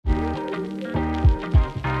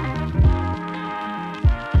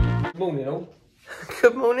morning, all.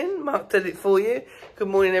 Good morning, Mark did it for you. Good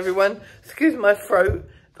morning, everyone. Excuse my throat.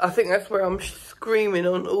 I think that's where I'm screaming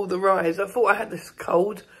on all the rides. I thought I had this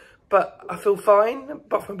cold, but I feel fine,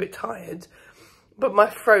 but I'm a bit tired. But my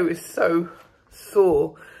throat is so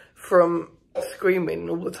sore from screaming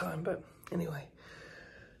all the time. But anyway,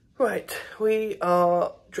 right, we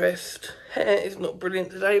are dressed. Hair is not brilliant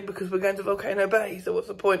today because we're going to Volcano Bay, so what's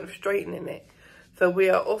the point of straightening it? So we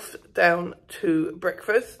are off down to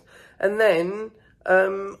breakfast, and then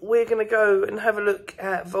we're going to go and have a look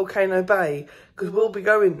at Volcano Bay because we'll be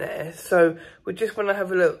going there. So we just want to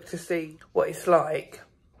have a look to see what it's like,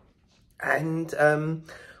 and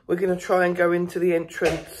we're going to try and go into the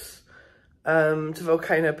entrance to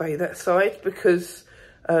Volcano Bay that side, because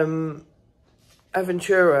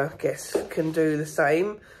Aventura guests can do the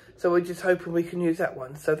same. So we're just hoping we can use that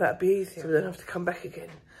one, so that'd be easier. We don't have to come back again.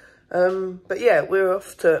 But yeah, we're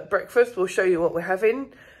off to breakfast. We'll show you what we're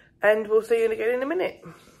having, and we'll see you again in a minute.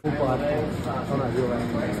 Right,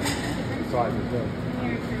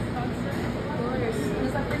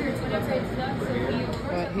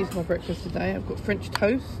 here's my breakfast today. I've got French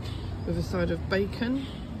toast with a side of bacon,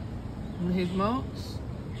 and here's Mark's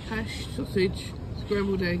hash, sausage,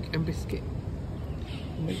 scrambled egg and biscuit.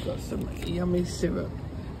 And we've got some yummy syrup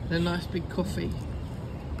and a nice big coffee.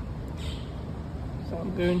 So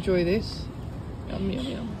I'm going to enjoy this. Yum, yum,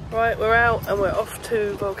 yum. Right, we're out and we're off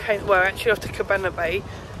to Volcano, well, actually off to Cabana Bay,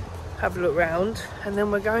 have a look round, and then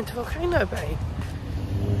we're going to Volcano Bay.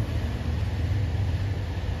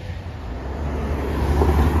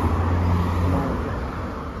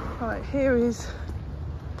 Right, here is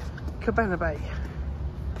Cabana Bay.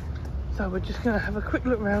 So we're just going to have a quick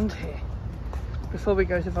look round here before we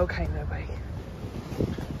go to Volcano Bay.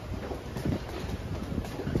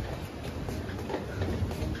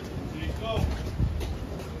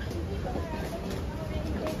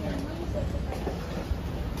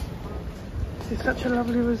 It's such a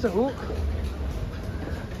lovely resort,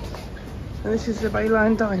 and this is the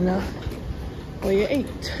Bayline Diner where you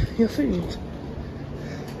eat your food.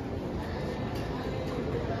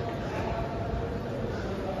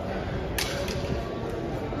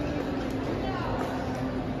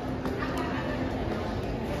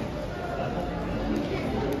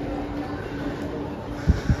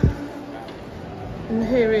 And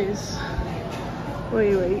here is where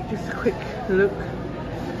you eat, just a quick look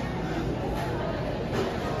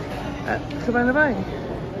at Cabana Bay.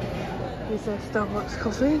 Here's our Starbucks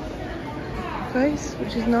coffee place,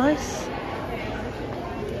 which is nice.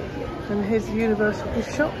 And here's the Universal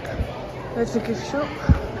gift shop. There's the gift shop.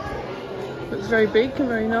 Looks very big and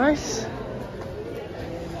very nice.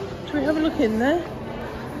 Should we have a look in there?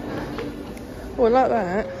 Oh, I like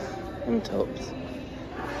that. Them tops.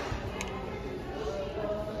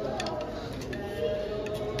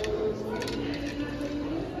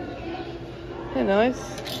 They're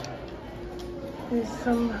nice. Here's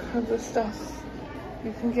some of the stuff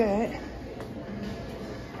you can get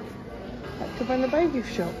at Cabana Bay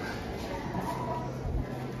gift shop.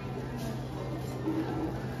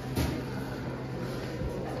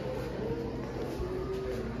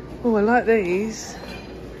 Oh, I like these.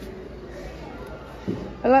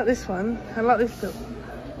 I like this one. I like this bit.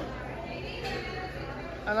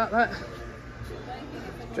 I like that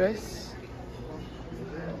dress.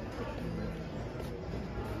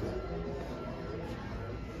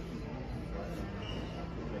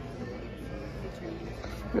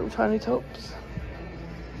 Little tiny tops.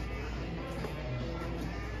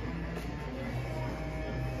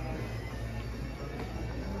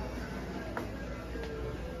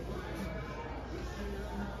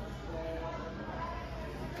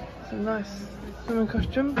 Some nice swimming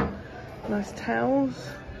costume, nice towels,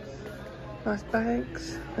 nice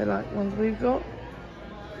bags. They're like ones we've got.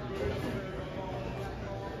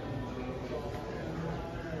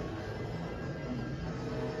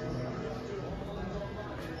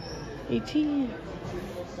 E.T.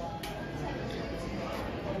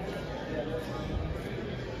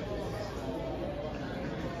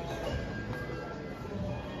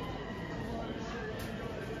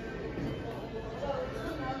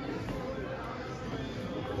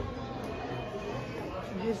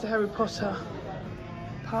 Here's the Harry Potter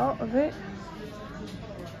part of it.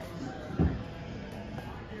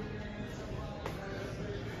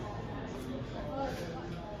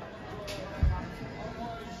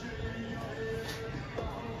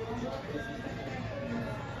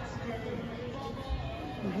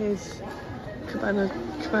 And here's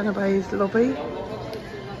Cabana Bay's lobby,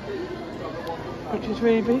 which is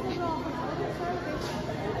really big.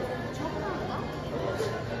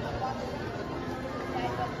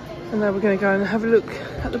 And now we're going to go and have a look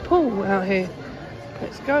at the pool out here.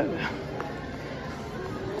 Let's go.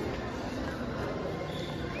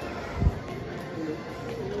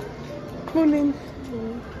 Morning.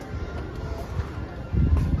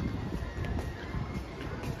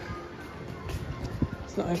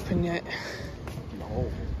 It's not open yet. No.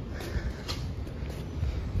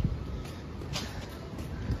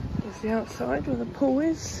 There's the outside where the pool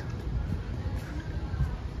is.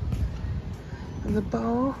 And the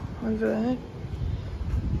bar over there.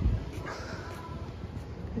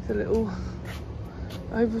 There's a little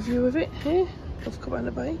overview of it here, of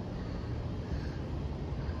Cabana Bay.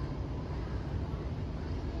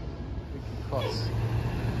 Cross.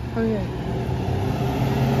 Oh yeah.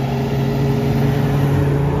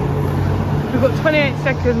 We've got 28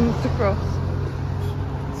 seconds to cross.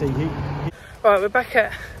 See, Right, we're back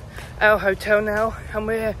at our hotel now and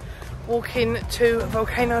we're walking to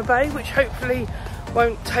Volcano Bay, which hopefully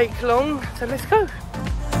won't take long, so let's go.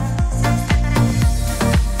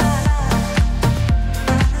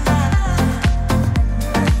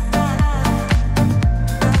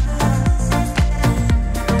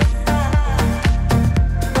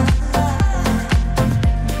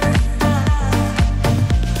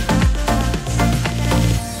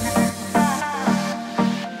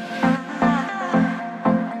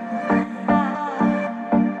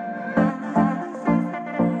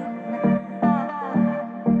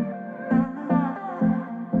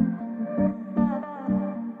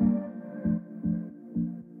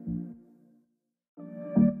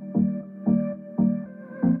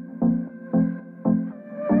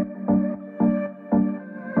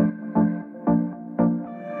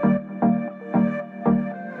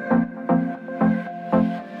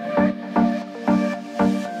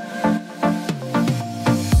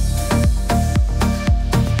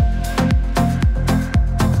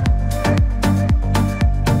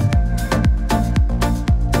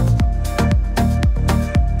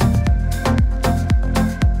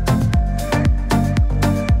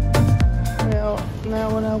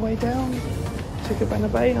 Down to Cabana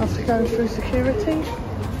Bay after going through security.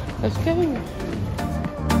 Let's go.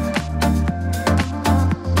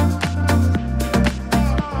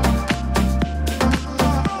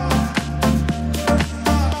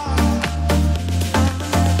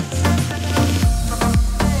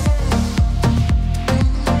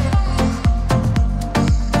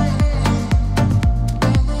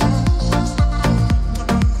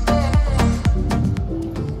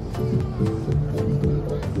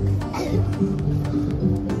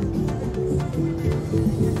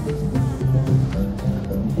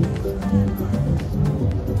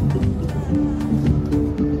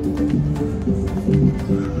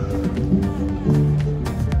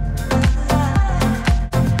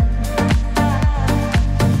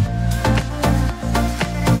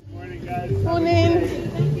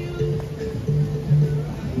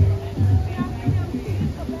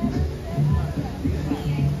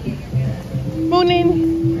 Morning.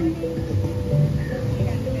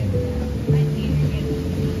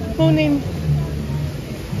 Morning.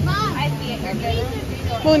 Mom, I see it. You're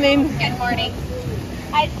good. Morning. Good morning.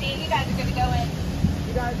 I see you guys are going to go in.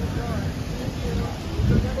 you guys are going.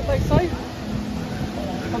 What did they say?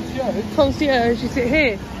 Concierge? Concierge, you sit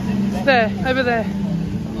here. It's there, over there.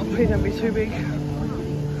 Oh, please don't be too big.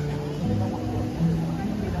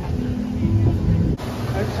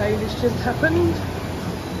 Okay, this just happened.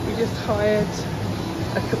 We just hired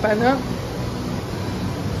a cabana.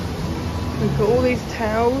 We've got all these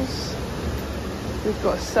towels. We've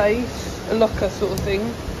got a safe, a locker sort of thing.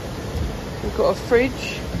 We've got a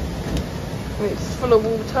fridge. And it's full of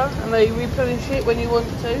water and they replenish it when you want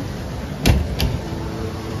to.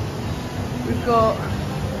 We've got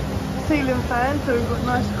ceiling fan, so we've got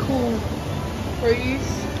nice cool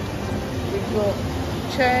breeze. We've got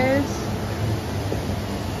chairs.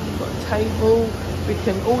 We've got a table. We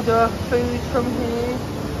can order food from here.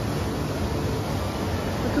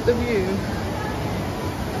 Look at the view.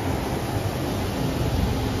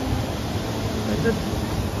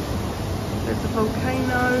 There's the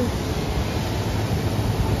volcano.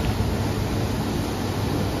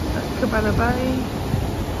 That's Cabana Bay.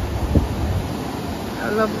 How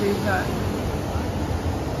lovely is that?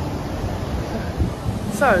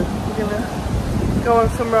 So, we're gonna go on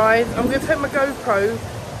some rides. I'm gonna take my GoPro.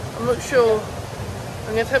 I'm not sure.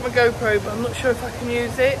 I'm gonna take my GoPro, but I'm not sure if I can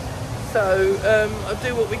use it. So, I'll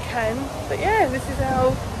do what we can. But yeah, this is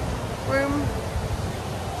our room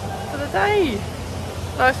for the day.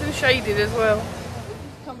 Nice and shaded as well.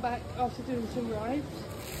 We've come back after doing some rides.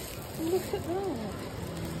 And look at that.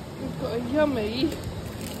 We've got a yummy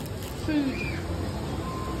food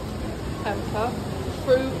hamper.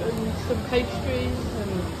 fruit and some pastries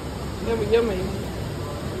and yummy yummy.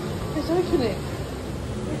 Let's open it.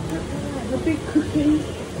 The big cookie.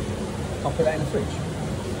 I'll put that in the fridge.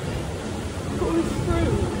 Look at all this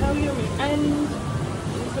fruit. How yummy. And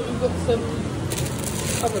so we've got some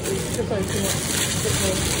other bits. Just open it.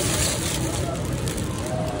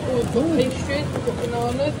 Oh, we've got pastries, we've got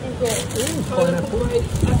bananas, we've got pineapple,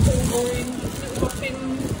 grapes, apple, orange, little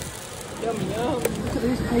muffins. Yummy yum. Look at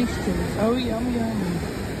these pastries. Oh yummy yummy.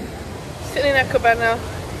 Sitting in our cabana,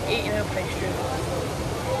 eating our pastries.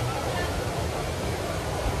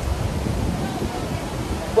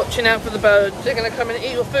 Watching out for the birds. They're going to come and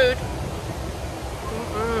eat your food.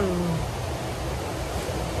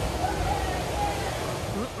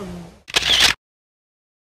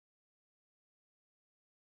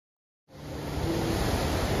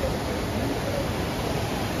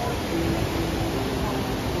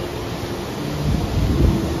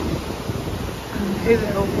 Here's a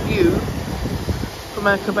little view from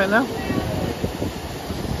our cabana.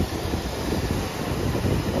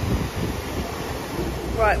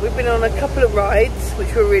 Right, we've been on a couple of rides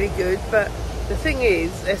which were really good, but the thing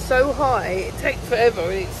is they're so high, it takes forever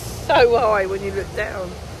and it's so high when you look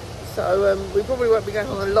down. So we probably won't be going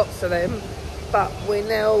on lots of them, but we're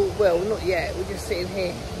now, well, not yet, we're just sitting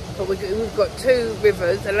here. But we've got two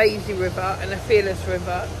rivers, a lazy river and a fearless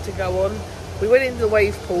river to go on. We went into the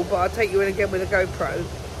wave pool, but I'll take you in again with a GoPro.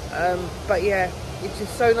 But yeah, it's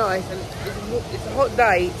just so nice, and it's a hot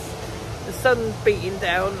day. The sun's beating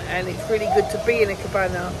down, and it's really good to be in a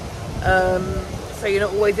cabana. So you're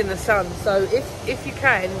not always in the sun. So if you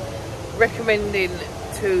can, recommending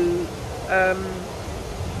to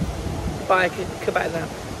buy a cabana.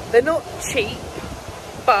 They're not cheap,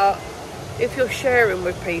 but if you're sharing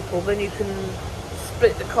with people, then you can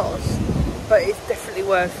split the cost. But it's definitely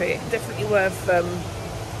worth it. Definitely worth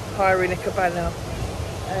hiring a cabana,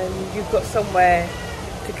 and you've got somewhere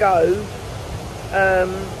to go.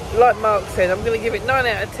 Like Mark said, I'm going to give it 9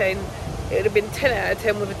 out of 10. It would have been 10 out of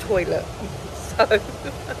 10 with a toilet. So,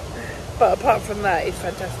 but apart from that, it's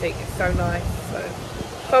fantastic. It's so nice. So,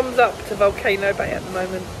 thumbs up to Volcano Bay at the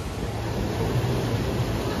moment.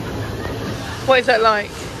 What is that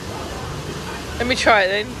like? Let me try it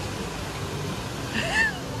then.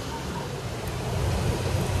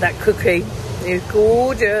 That cookie is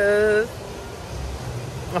gorgeous.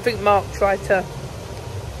 I think Mark tried to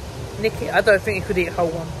Nicky. I don't think he could eat a whole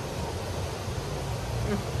one.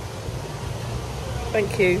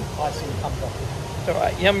 Thank you. Icing comes off. It's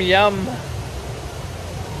alright. Yum yum.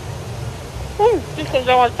 Oh, this can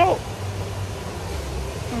go on top.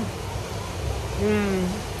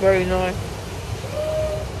 Very nice.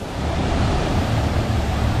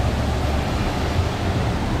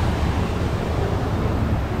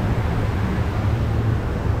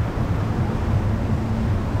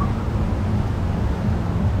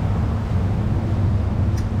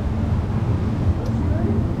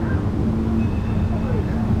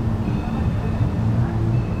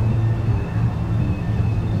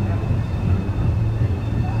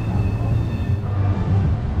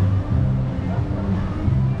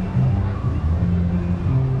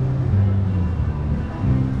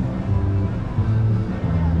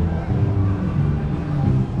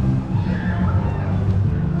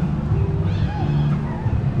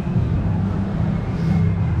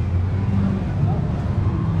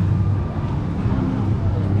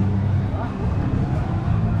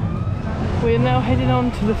 We're now heading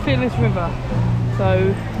on to the Fearless River,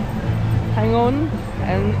 so hang on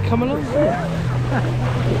and come along.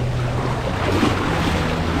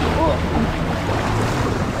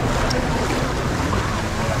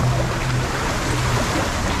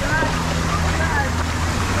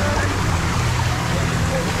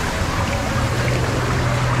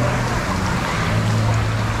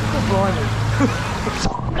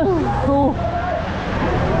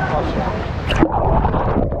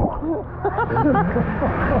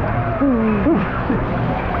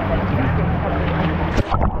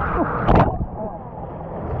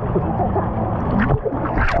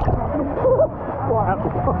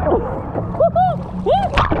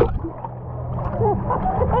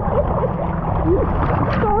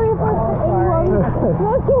 Sorry if I hit anyone.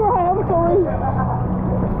 That's alright, I'm sorry.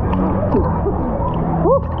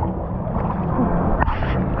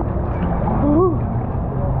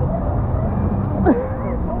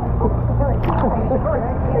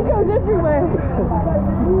 It goes everywhere.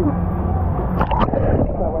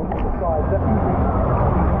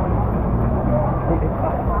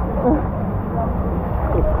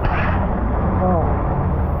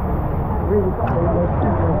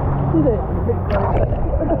 Is it?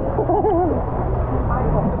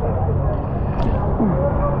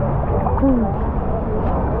 What?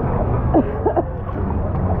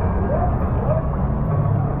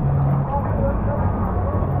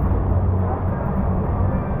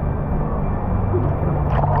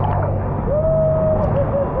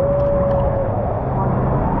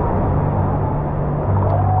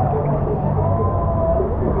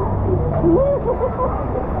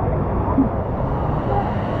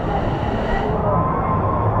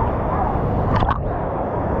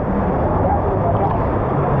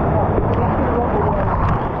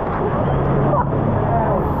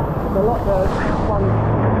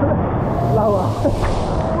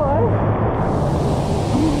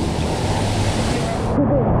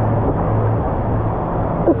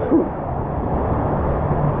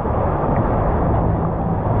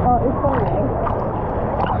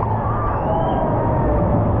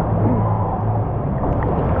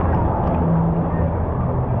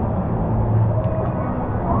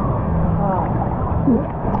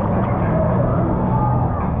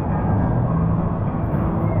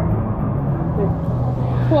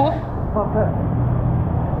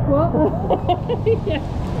 What? Yeah.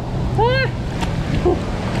 Ah!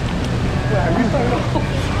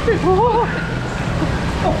 It's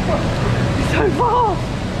so fast!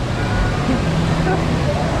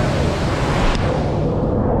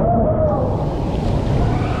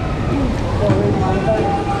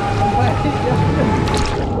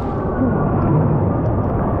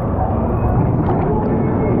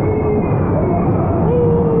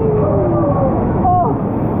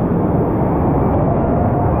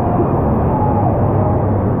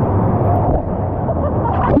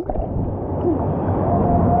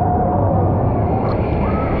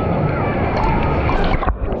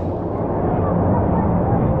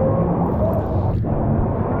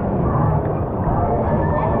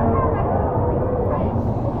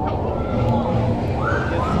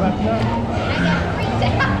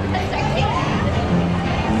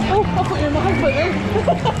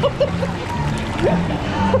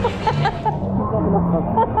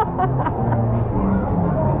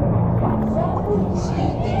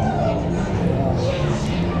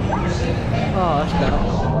 Oh, that's better.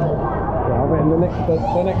 Yeah, I'll wait in the next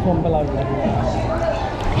one below me.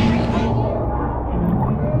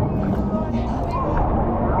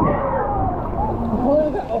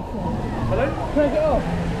 Hello? Can I get off?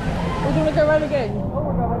 Or do you want to go around again? Oh,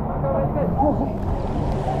 we'll go around again.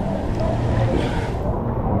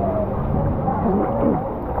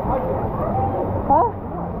 Huh?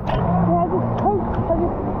 Yeah, I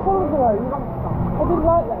just followed the road. I didn't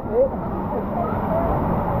like that bit.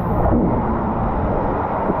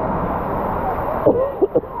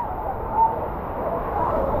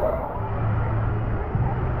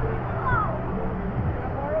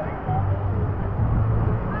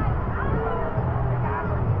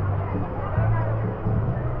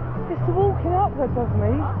 It's the walking up that does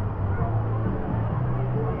me.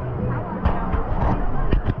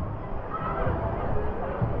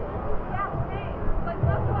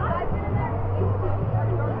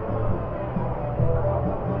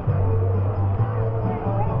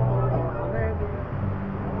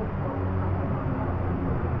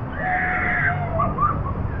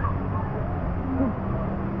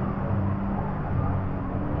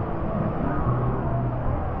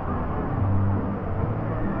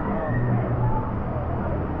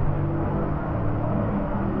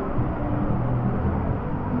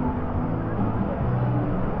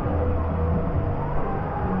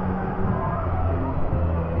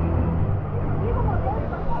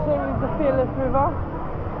 Fearless River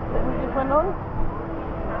that we just went on.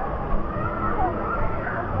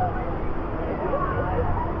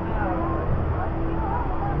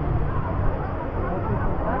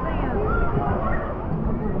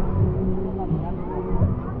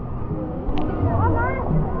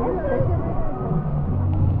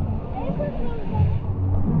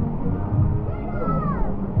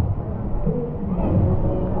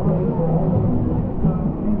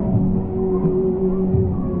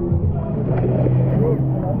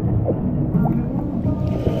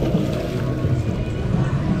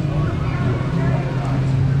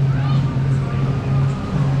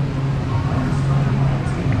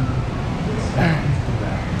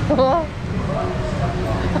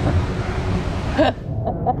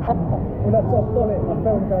 When I jumped on it, I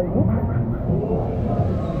felt going.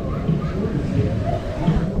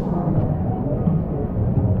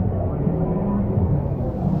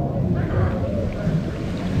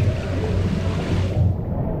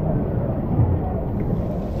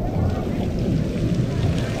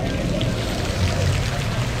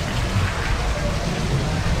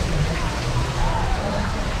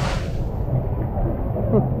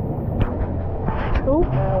 Oh.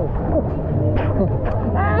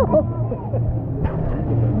 Ow.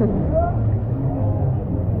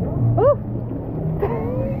 Oh.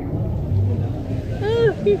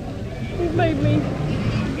 Oh, you've made me.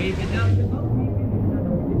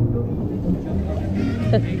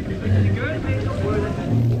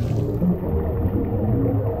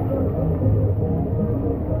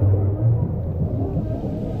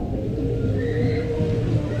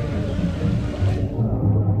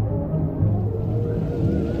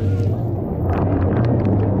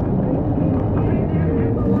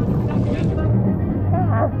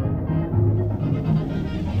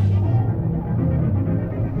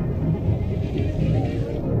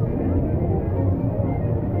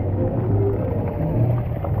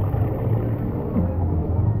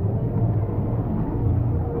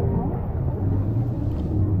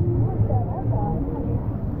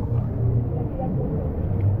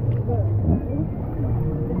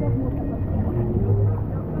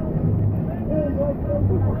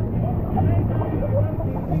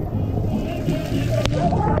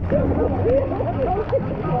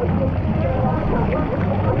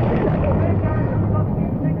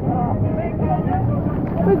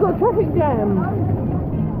 We've got a traffic jam.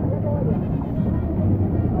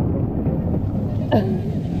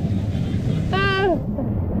 Ah.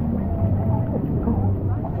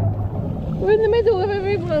 We're in the middle of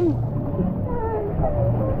everyone.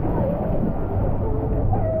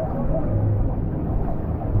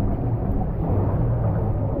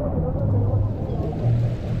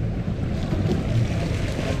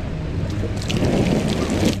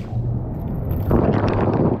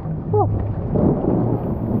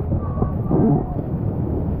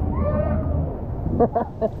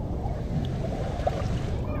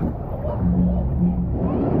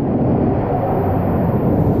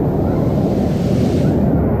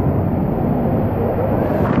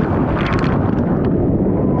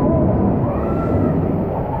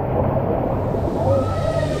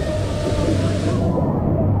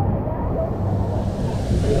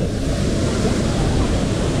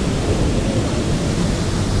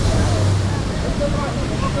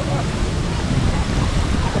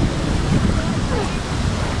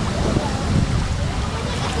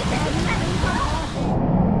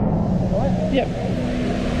 Yep.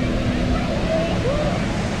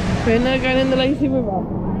 We're now going in the lazy river.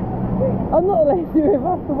 I'm not the lazy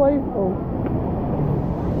river, the wave pool.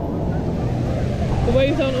 The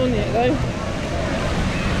waves aren't on yet though.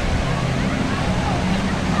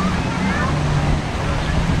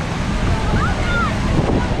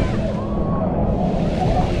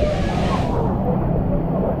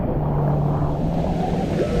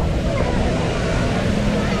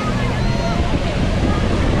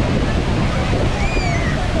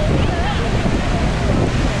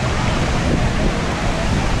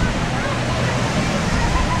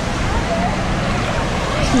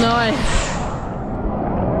 Nice.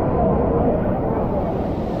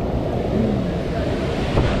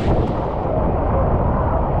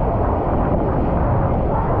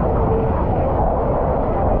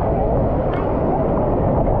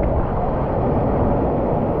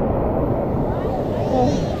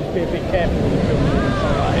 Be a bit careful when you're filming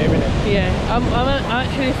something like here, innit? Yeah, I'm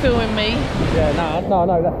actually filming me. Yeah, no,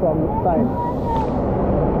 that's what I'm saying.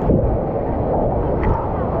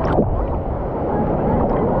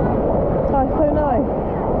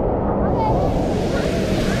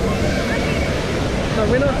 No,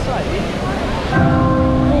 when I say, I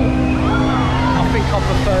think I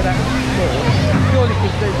prefer that more, purely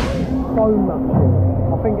because there's so much in it.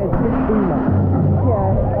 I think there's a bit too much.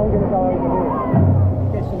 Yeah. I'm going to go over here,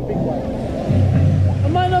 get some big waves. I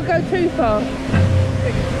might not go too far. It's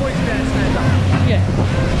always better to stand up. Yeah.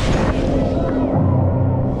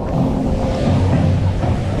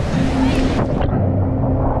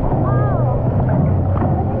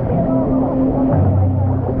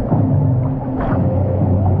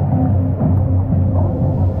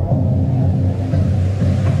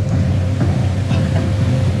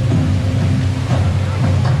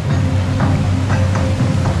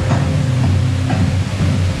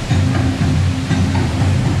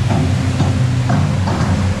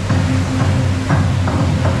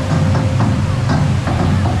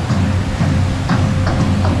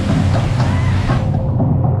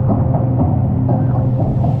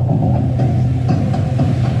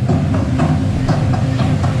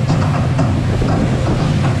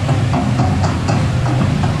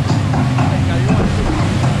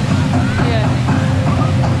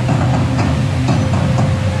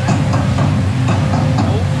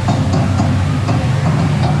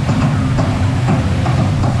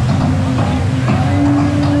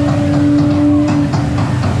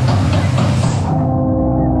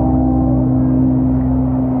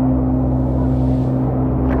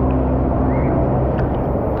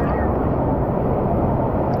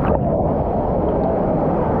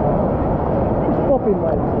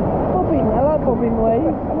 bobbing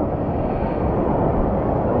waves.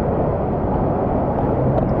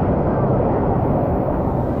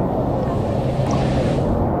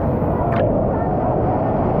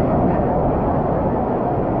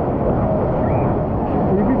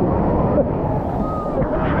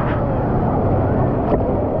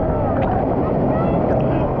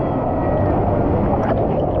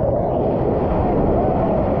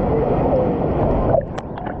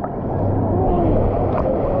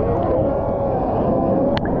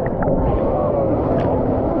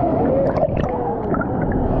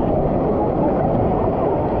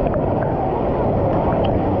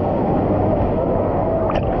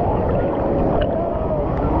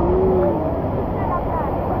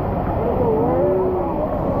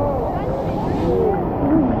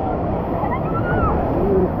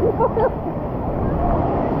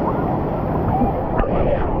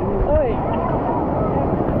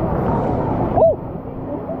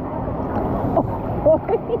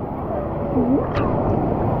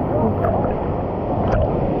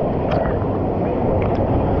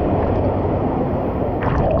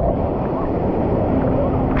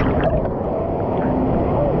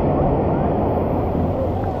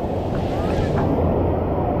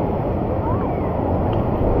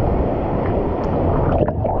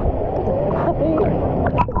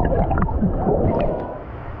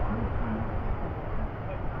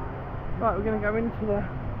 Right, we're going to go into the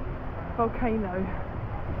volcano.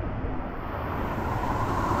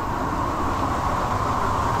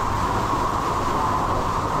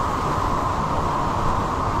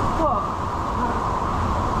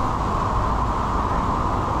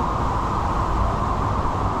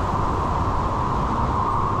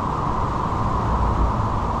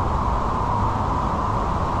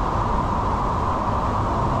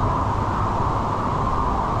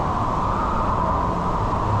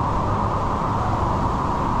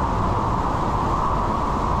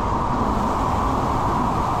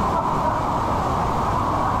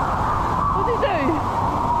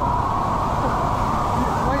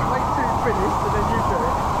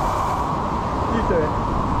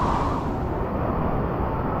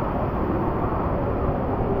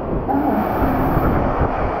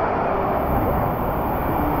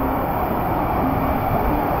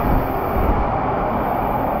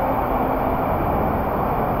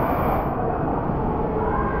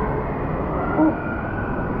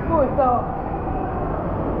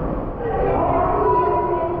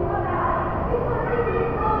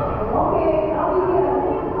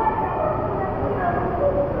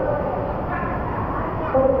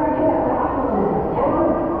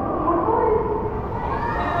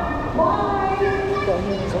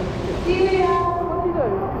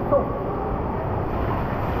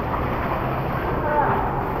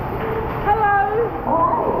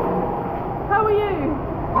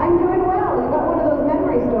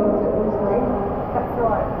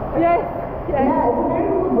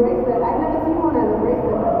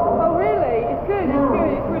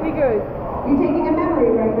 You taking a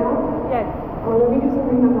memory right now? Yes. Oh, let me do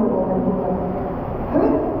something memorable then.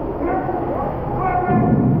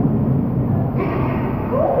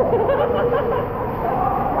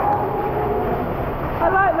 I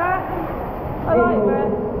like that. I like that.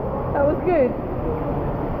 That was good.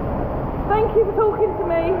 Thank you for talking to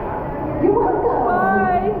me. You're welcome.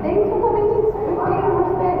 Bye. Thanks for coming to pay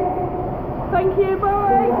respect. Thank you.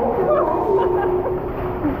 Bye.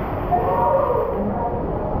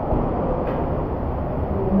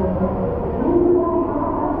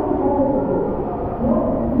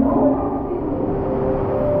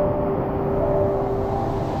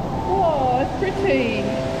 Pretty.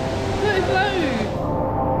 There's loads.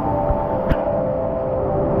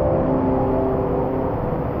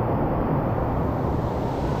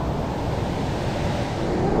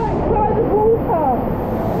 That cloud of water.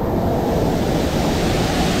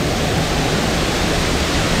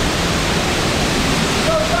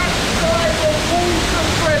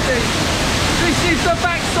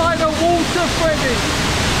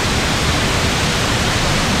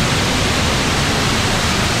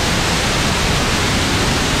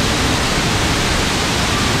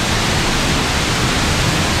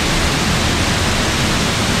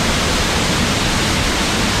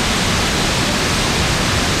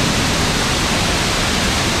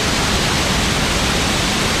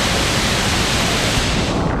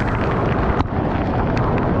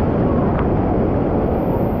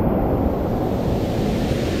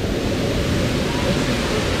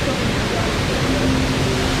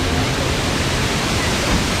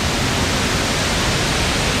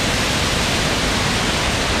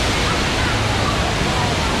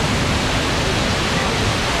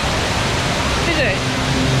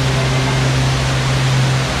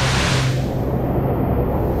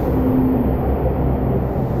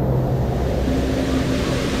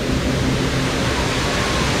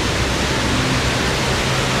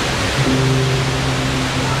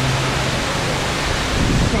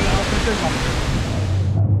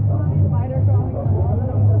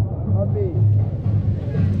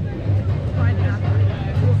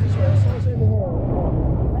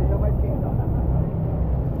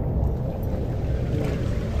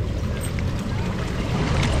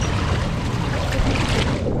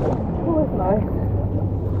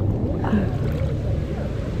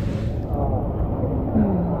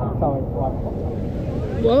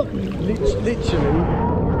 What? Literally,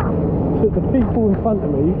 the people in front of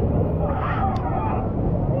me.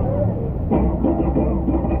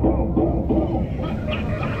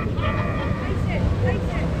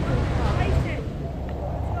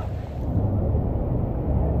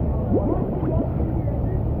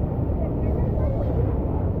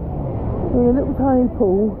 We're in a little tiny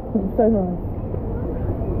pool. It's so nice.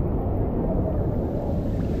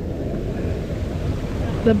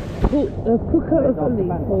 The Puka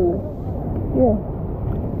pool. Yeah.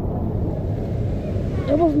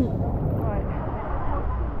 It wasn't. Right.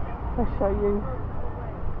 Let's show you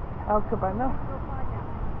Hotel Cabana.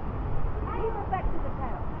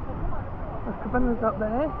 The cabana's up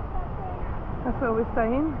there. That's where we're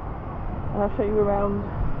staying. And I'll show you around.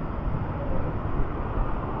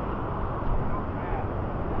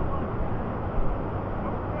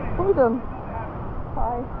 What have we done?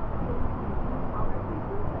 Hi.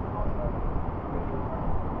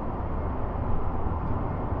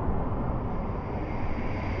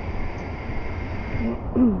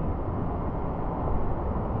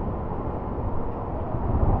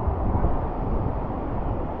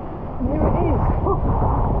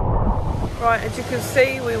 Right, as you can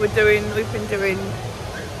see, we've been doing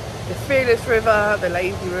the Fearless River, the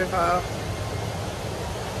Lazy River,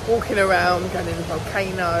 walking around, going in the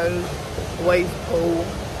volcano, the wave pool.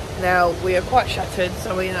 Now we are quite shattered,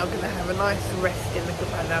 so we're now going to have a nice rest in the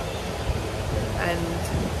cabana, and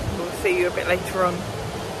we'll see you a bit later on.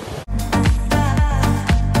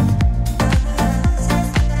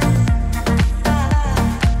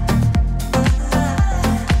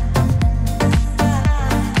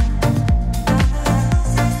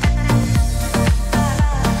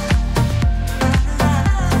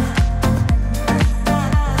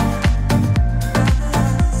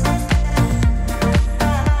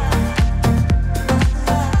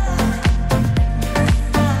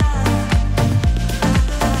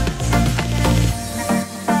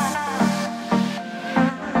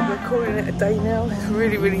 Day now. It's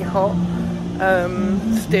really hot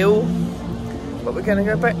still, but we're going to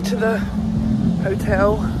go back to the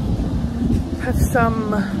hotel, have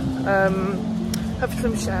some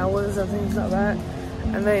showers and things like that,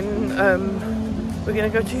 and then we're going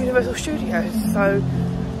to go to Universal Studios. So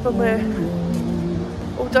when we're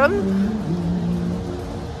all done,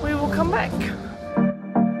 we will come back.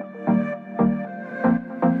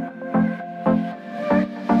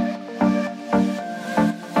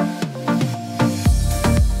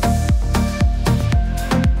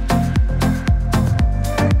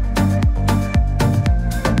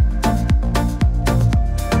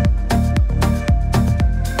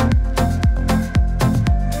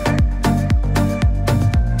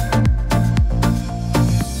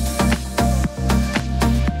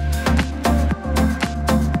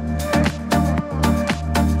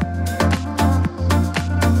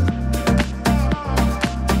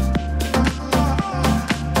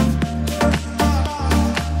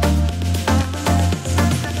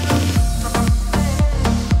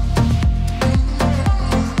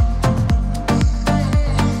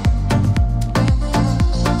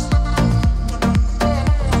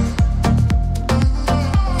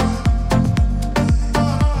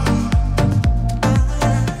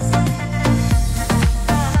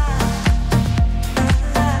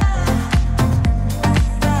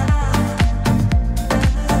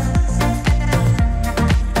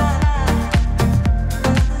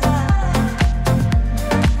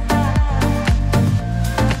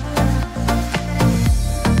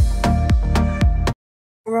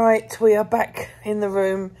 Right, we are back in the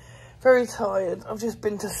room, very tired. I've just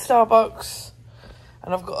been to Starbucks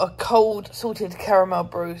and I've got a cold salted caramel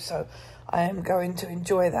brew, so I am going to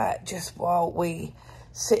enjoy that just while we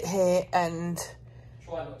sit here and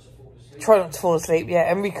try not to fall asleep,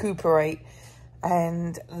 yeah, and recuperate.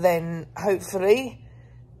 And then hopefully,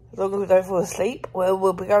 as long as we don't fall asleep,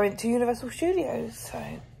 we'll be going to Universal Studios. So.